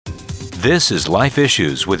This is Life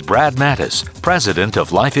Issues with Brad Mattis, president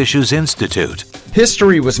of Life Issues Institute.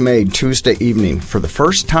 History was made Tuesday evening. For the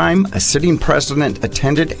first time, a sitting president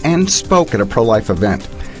attended and spoke at a pro-life event.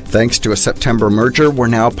 Thanks to a September merger, we're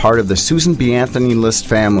now part of the Susan B. Anthony List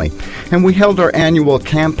family, and we held our annual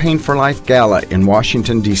Campaign for Life Gala in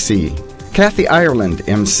Washington, D.C. Kathy Ireland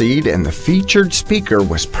emceed, and the featured speaker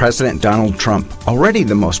was President Donald Trump, already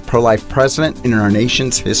the most pro-life president in our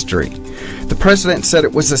nation's history. The president said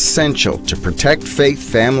it was essential to protect faith,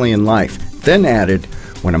 family, and life, then added,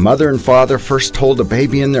 "When a mother and father first hold a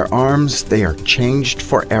baby in their arms, they are changed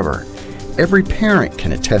forever." Every parent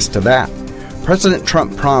can attest to that. President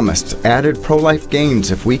Trump promised added pro-life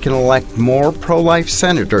gains if we can elect more pro-life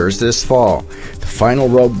senators this fall, the final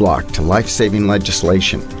roadblock to life-saving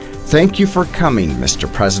legislation. Thank you for coming,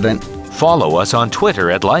 Mr. President. Follow us on Twitter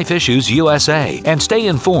at Life Issues USA and stay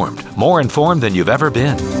informed, more informed than you've ever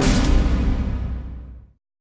been.